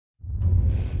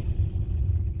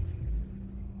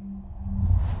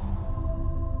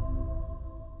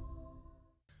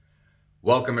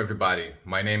Welcome everybody,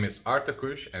 my name is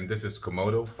Artakush and this is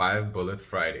Komodo 5 Bullet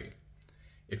Friday.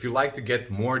 If you'd like to get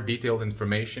more detailed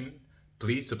information,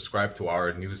 please subscribe to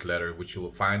our newsletter which you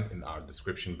will find in our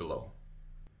description below.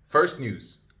 First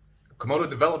news, Komodo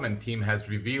development team has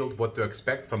revealed what to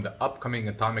expect from the upcoming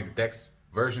AtomicDEX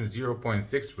version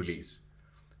 0.6 release.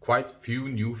 Quite few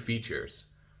new features,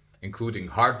 including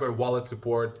hardware wallet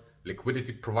support,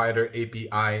 liquidity provider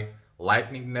API,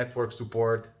 Lightning Network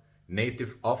support,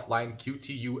 native offline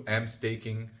QTUM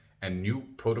staking, and new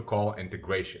protocol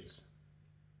integrations.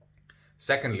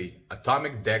 Secondly,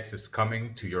 AtomicDEX is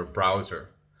coming to your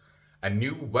browser. A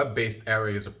new web-based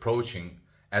era is approaching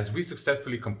as we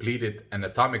successfully completed an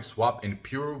atomic swap in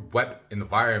pure web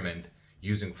environment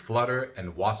using Flutter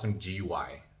and WASM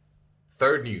GUI.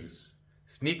 Third news,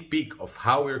 sneak peek of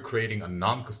how we're creating a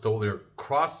non-custodial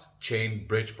cross-chain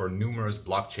bridge for numerous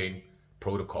blockchain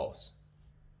protocols.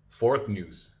 Fourth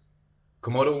news,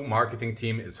 Komodo marketing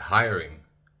team is hiring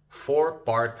 4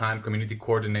 part-time community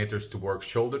coordinators to work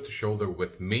shoulder to shoulder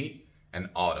with me and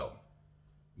Audo.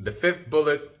 The fifth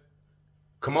bullet,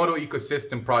 Komodo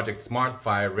ecosystem project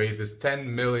SmartFi raises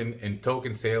 10 million in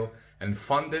token sale and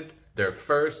funded their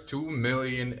first 2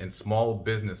 million in small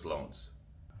business loans.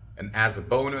 And as a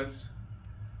bonus,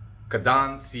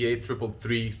 Kadan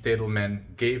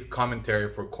Stadelmann gave commentary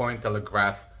for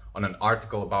Cointelegraph on an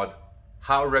article about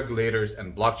how regulators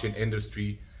and blockchain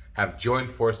industry have joined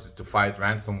forces to fight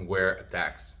ransomware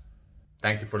attacks.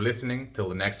 Thank you for listening. Till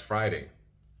the next Friday.